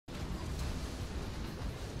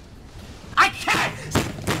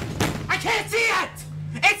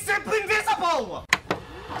No!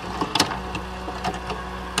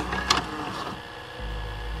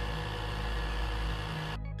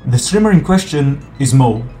 The streamer in question is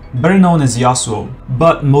Mo, better known as Yassuo,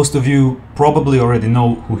 but most of you probably already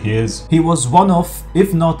know who he is. He was one of,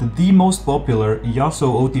 if not the most popular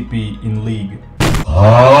Yasuo OTP in League.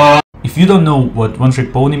 If you don't know what One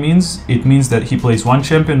Trick Pony means, it means that he plays one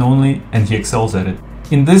champion only and he excels at it.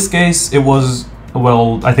 In this case, it was,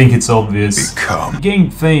 well, I think it's obvious. He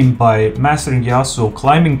gained fame by mastering Yasuo,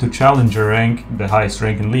 climbing to Challenger rank, the highest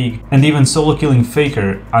rank in League, and even solo killing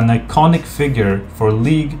Faker, an iconic figure for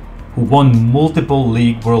League who won multiple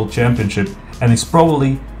League World Championship and is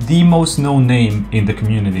probably the most known name in the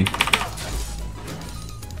community.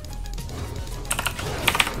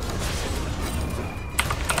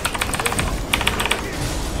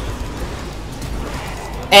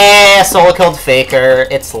 Solo killed Faker.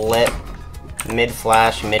 It's lit. Mid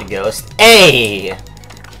flash, mid ghost. Hey!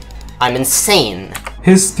 I'm insane.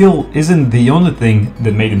 His skill isn't the only thing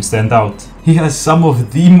that made him stand out. He has some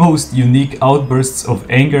of the most unique outbursts of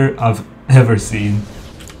anger I've ever seen.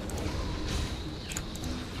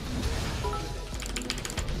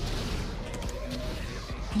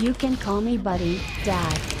 You can call me buddy,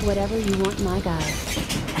 dad, whatever you want, my guy.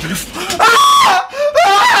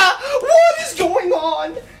 What is going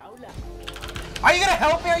on? Are you gonna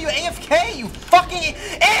help me? Are you AFK? You fucking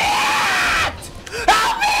idiot!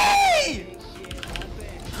 Help me!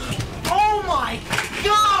 Oh my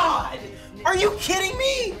god! Are you kidding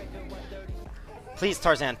me? Please,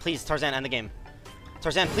 Tarzan, end the game.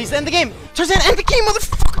 Tarzan, please end the game! Tarzan, end the game,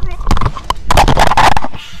 motherfucker!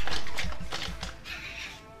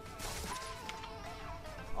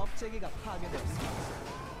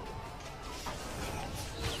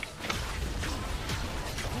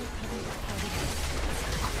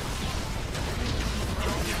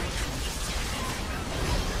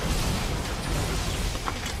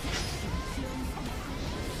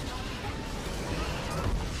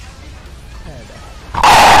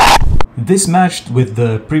 This matched with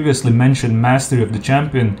the previously mentioned mastery of the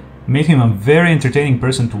champion made him a very entertaining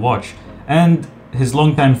person to watch, and his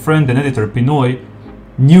longtime friend and editor Pinoy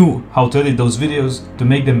knew how to edit those videos to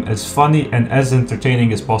make them as funny and as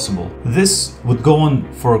entertaining as possible. This would go on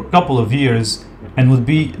for a couple of years and would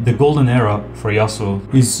be the golden era for Yasuo.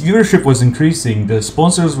 His viewership was increasing, the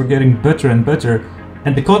sponsors were getting better and better,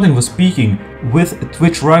 and the content was peaking, with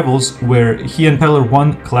Twitch Rivals where he and Tyler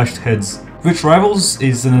 1 clashed heads. Twitch Rivals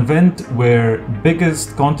is an event where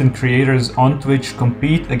biggest content creators on Twitch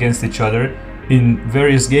compete against each other in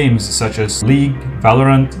various games such as League,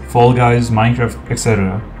 Valorant, Fall Guys, Minecraft,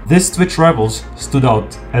 etc. This Twitch Rivals stood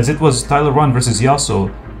out as it was Tyler 1 versus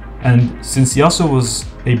Yasuo, and since Yasuo was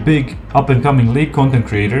a big up-and-coming League content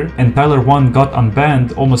creator and Tyler 1 got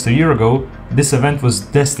unbanned almost a year ago, this event was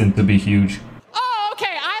destined to be huge.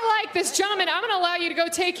 This gentleman, I'm going to allow you to go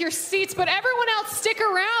take your seats, but everyone else stick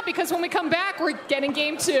around because when we come back, we're getting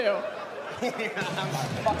game 2.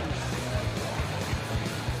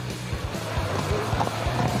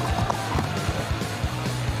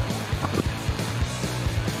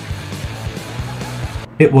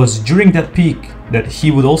 It was during that peak that he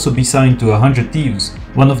would also be signed to 100 Thieves,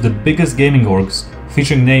 one of the biggest gaming orgs,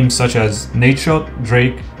 featuring names such as Nadeshot,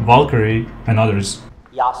 Drake, Valkyrie, and others.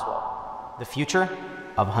 Yasuo, the future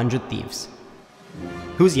of 100 Thieves.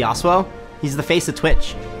 Who's Yasuo? He's the face of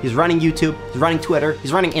Twitch. He's running YouTube, he's running Twitter,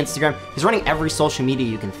 he's running Instagram, he's running every social media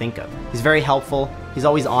you can think of. He's very helpful, he's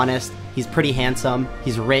always honest, he's pretty handsome,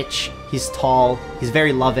 he's rich, he's tall, he's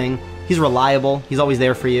very loving, he's reliable, he's always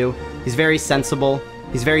there for you, he's very sensible,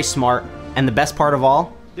 he's very smart, and the best part of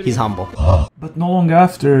all, he's humble. But not long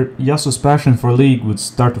after, Yasuo's passion for League would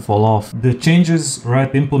start to fall off. The changes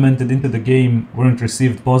Riot implemented into the game weren't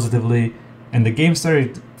received positively, and the game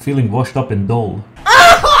started feeling washed up and dull.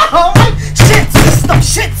 Oh my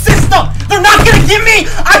shit system! They're not gonna give me!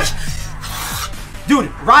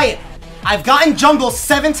 Dude, Riot, I've gotten jungle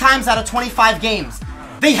 7 times out of 25 games.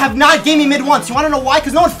 They have not gave me mid once. You wanna know why?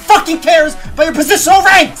 Because no one fucking cares about your positional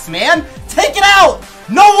ranks, man! Take it out!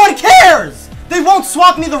 No one cares! They won't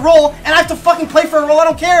swap me the role, and I have to fucking play for a role I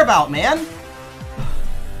don't care about, man!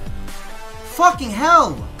 Fucking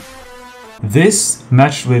hell! This,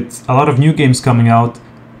 matched with a lot of new games coming out,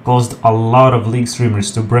 caused a lot of League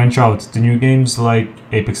streamers to branch out to new games like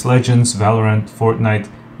Apex Legends, Valorant, Fortnite,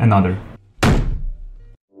 and other.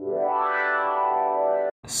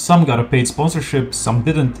 Some got a paid sponsorship, some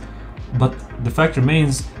didn't, but the fact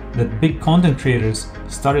remains that big content creators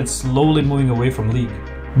started slowly moving away from League.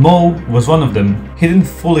 Mo was one of them. He didn't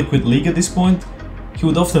fully quit League at this point. He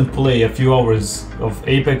would often play a few hours of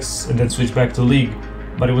Apex and then switch back to League,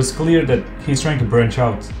 but it was clear that he's trying to branch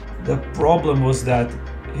out. The problem was that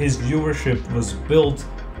his viewership was built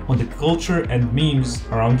on the culture and memes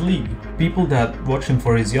around League. People that watch him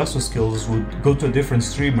for his Yasuo skills would go to a different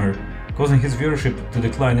streamer, causing his viewership to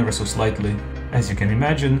decline ever so slightly. As you can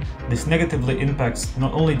imagine, this negatively impacts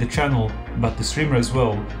not only the channel, but the streamer as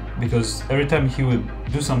well, because every time he would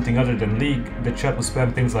do something other than League, the chat would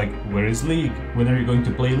spam things like, "Where is League? When are you going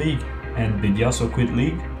to play League? And did Yasuo quit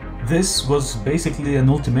League?" This was basically an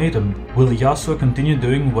ultimatum. Will Yasuo continue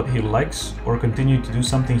doing what he likes, or continue to do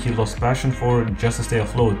something he lost passion for just to stay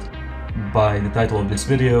afloat? By the title of this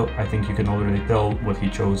video, I think you can already tell what he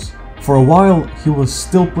chose. For a while, he was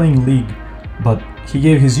still playing League, but he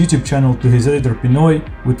gave his YouTube channel to his editor Pinoy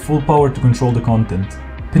with full power to control the content.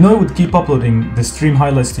 Pinoy would keep uploading the stream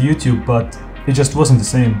highlights to YouTube, but it just wasn't the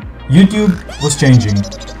same. YouTube was changing.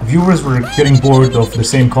 Viewers were getting bored of the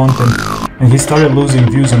same content, and he started losing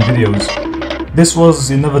views on videos. This was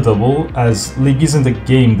inevitable, as League isn't a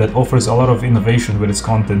game that offers a lot of innovation with its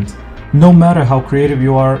content. No matter how creative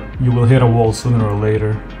you are, you will hit a wall sooner or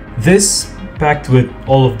later. This, packed with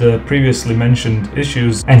all of the previously mentioned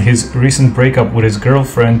issues and his recent breakup with his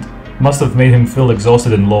girlfriend, must have made him feel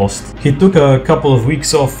exhausted and lost. He took a couple of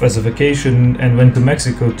weeks off as a vacation and went to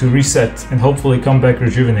Mexico to reset and hopefully come back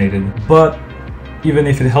rejuvenated. But even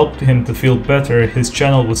if it helped him to feel better, his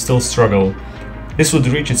channel would still struggle. This would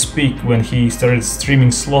reach its peak when he started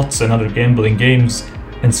streaming slots and other gambling games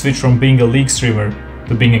and switched from being a League streamer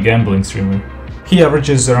to being a gambling streamer. He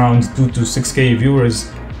averages around 2 to 6k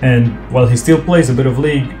viewers, and while he still plays a bit of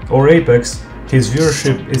League or Apex, his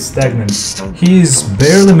viewership is stagnant. He is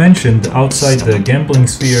barely mentioned outside the gambling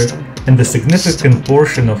sphere, and a significant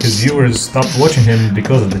portion of his viewers stopped watching him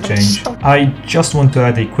because of the change. I just want to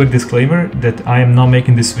add a quick disclaimer that I am not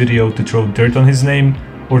making this video to throw dirt on his name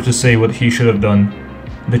or to say what he should have done.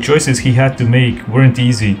 The choices he had to make weren't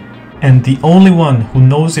easy, and the only one who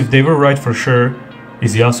knows if they were right for sure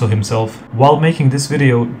is Yasuo himself. While making this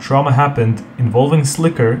video, drama happened involving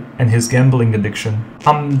Slicker and his gambling addiction.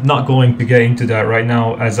 I'm not going to get into that right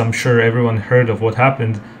now, as I'm sure everyone heard of what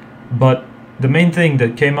happened, but the main thing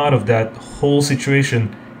that came out of that whole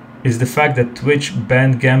situation is the fact that Twitch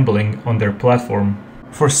banned gambling on their platform.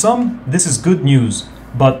 For some, this is good news,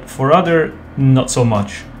 but for others, not so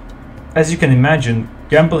much. As you can imagine,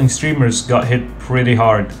 gambling streamers got hit pretty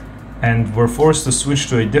hard and were forced to switch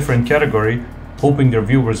to a different category, hoping their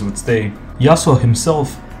viewers would stay. Yasuo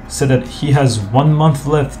himself said that he has 1 month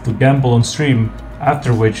left to gamble on stream,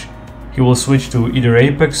 after which he will switch to either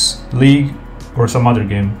Apex, League, or some other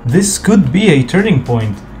game. This could be a turning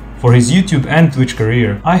point for his YouTube and Twitch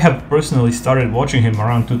career. I have personally started watching him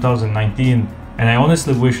around 2019, and I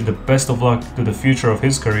honestly wish the best of luck to the future of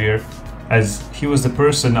his career, as he was the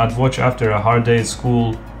person I'd watch after a hard day at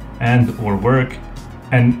school and or work,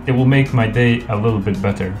 and it will make my day a little bit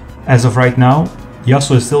better. As of right now,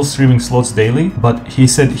 Yasuo is still streaming slots daily, but he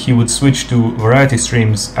said he would switch to variety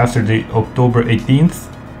streams after the October 18th,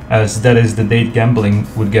 as that is the date gambling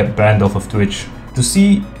would get banned off of Twitch. To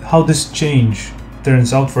see how this change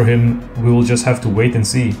turns out for him, we will just have to wait and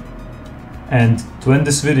see. And to end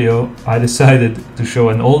this video, I decided to show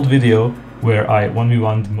an old video where I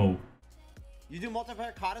 1v1'd Mo. You do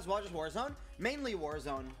multiplayer COD as well as Warzone? Mainly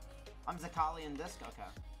Warzone. I'm Zakali and Disc, okay.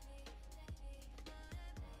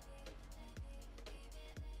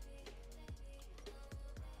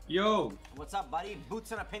 Yo! What's up, buddy?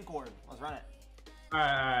 Boots in a pink ward. Let's run it.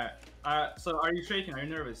 Alright. So are you shaking? Are you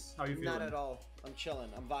nervous? How are you feeling? Not at all. I'm chilling.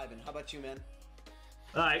 I'm vibing. How about you, man?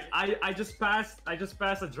 Like I just passed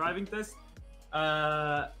a driving test.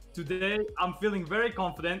 Today I'm feeling very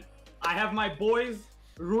confident. I have my boys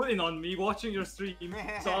rooting on me, watching your stream.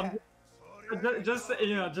 So I'm just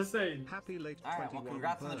saying. Happy late Alright, well,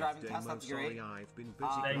 congrats on the driving test. That's great.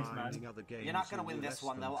 Thanks, man. You're not gonna win this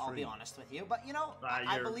one, though. I'll be honest with you. But you know,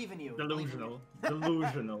 I believe in you. Delusional.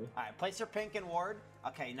 Delusional. Alright, place your pink in ward.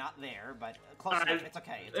 Okay, not there, but close All right. enough. It's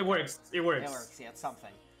okay. It works. It works. It works. Yeah, it's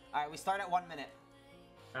something. Alright, we start at 1 minute.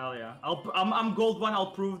 Hell yeah. I'm gold 1.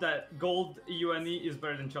 I'll prove that gold UNE is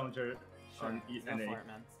better than challenger Sure. on Go NA. for it,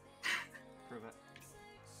 man. Prove it.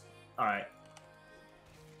 Alright.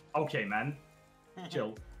 Okay, man.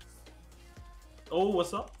 Chill. Oh,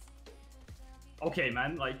 what's up? Okay,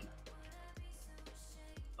 man, like...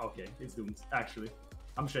 Okay, it's doomed, actually.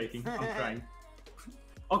 I'm shaking, I'm crying.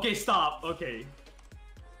 Okay, stop, okay.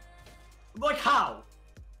 Like, how?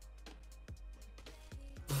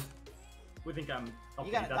 We think I'm... Okay,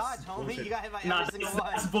 You gotta that's dodge, homie. bullshit. You got hit by Nah, every single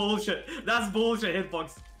one. that's bullshit. That's bullshit,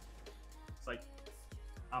 hitbox. It's like...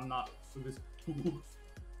 I'm not...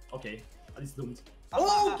 Okay, it's doomed.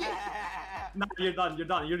 Oh, okay. Nah, you're done.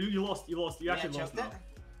 You lost. You actually lost now. It?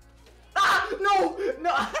 Ah! No!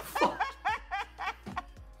 Fuck.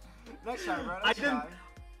 Next time, bro. I didn't.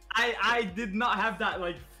 I did not have that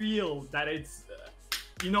like feel that it's.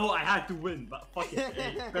 You know, I had to win, but fuck it.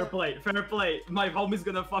 Hey, fair play, fair play. My homie's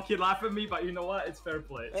gonna fucking laugh at me, but you know what? It's fair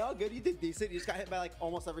play. Hey, all good. You did decent. You just got hit by like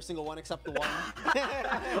almost every single one except the one.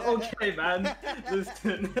 Okay, man.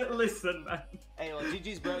 Listen, man. Hey, well,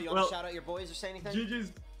 GG's, bro. You want to shout out your boys or say anything?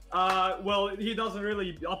 GG's. Well, he doesn't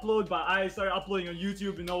really upload, but I started uploading on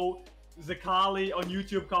YouTube. You know, Zakali on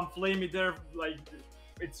YouTube. Come flame me there. Like,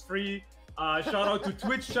 it's free. Shout out to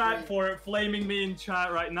Twitch chat for flaming me in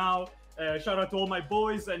chat right now. Shout out to all my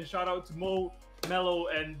boys, and shout out to Mo, Mello,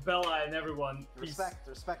 and Bella, and everyone. Peace.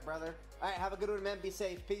 Respect, brother. All right, have a good one, man. Be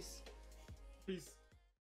safe. Peace. Peace.